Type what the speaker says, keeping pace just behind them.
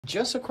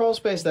just a crawl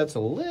space that's a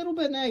little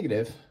bit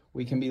negative,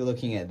 we can be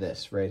looking at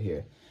this right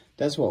here.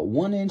 That's what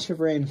 1 inch of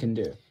rain can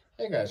do.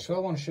 Hey guys, so I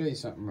want to show you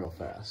something real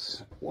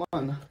fast.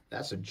 One,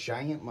 that's a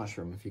giant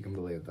mushroom, if you can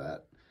believe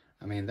that.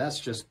 I mean, that's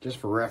just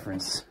for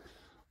reference.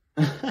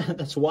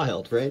 That's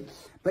wild, right?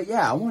 But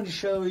yeah, I wanted to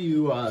show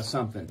you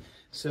something.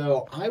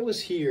 So I was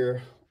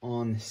here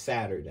on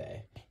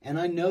Saturday, and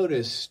I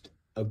noticed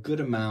a good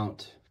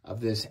amount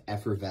of this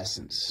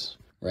effervescence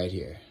right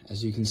here.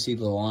 As you can see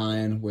the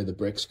line where the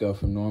bricks go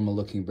from normal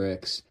looking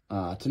bricks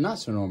to not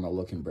so normal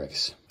looking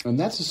bricks. And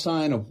that's a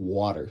sign of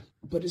water,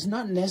 but it's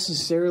not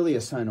necessarily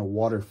a sign of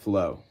water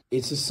flow.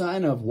 It's a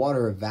sign of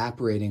water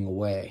evaporating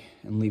away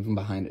and leaving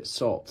behind its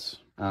salts.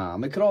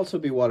 It could also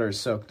be water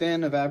soaked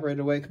in, evaporated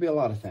away. It could be a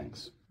lot of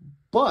things.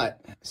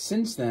 But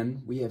since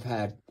then, we have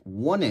had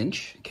 1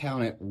 inch,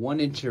 count it, 1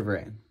 inch of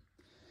rain.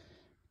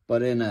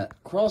 But in a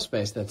crawl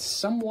space that's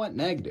somewhat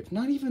negative,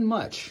 not even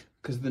much,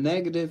 because the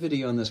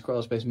negativity on this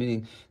crawl space,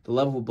 meaning the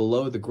level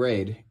below the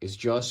grade, is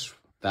just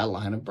that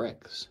line of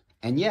bricks.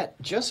 And yet,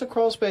 just a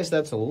crawl space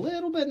that's a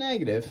little bit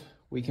negative,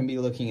 we can be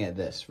looking at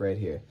this right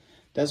here.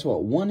 That's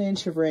what 1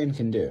 inch of rain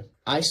can do.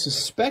 I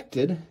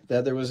suspected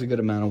that there was a good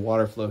amount of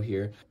water flow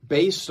here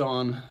based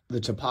on the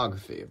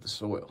topography of the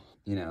soil.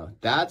 You know,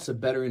 that's a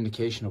better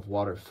indication of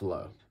water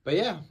flow. But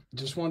yeah,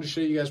 just wanted to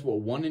show you guys what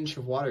 1 inch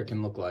of water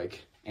can look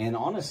like. And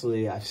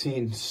honestly, I've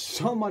seen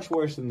so much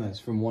worse than this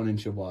from 1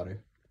 inch of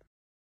water.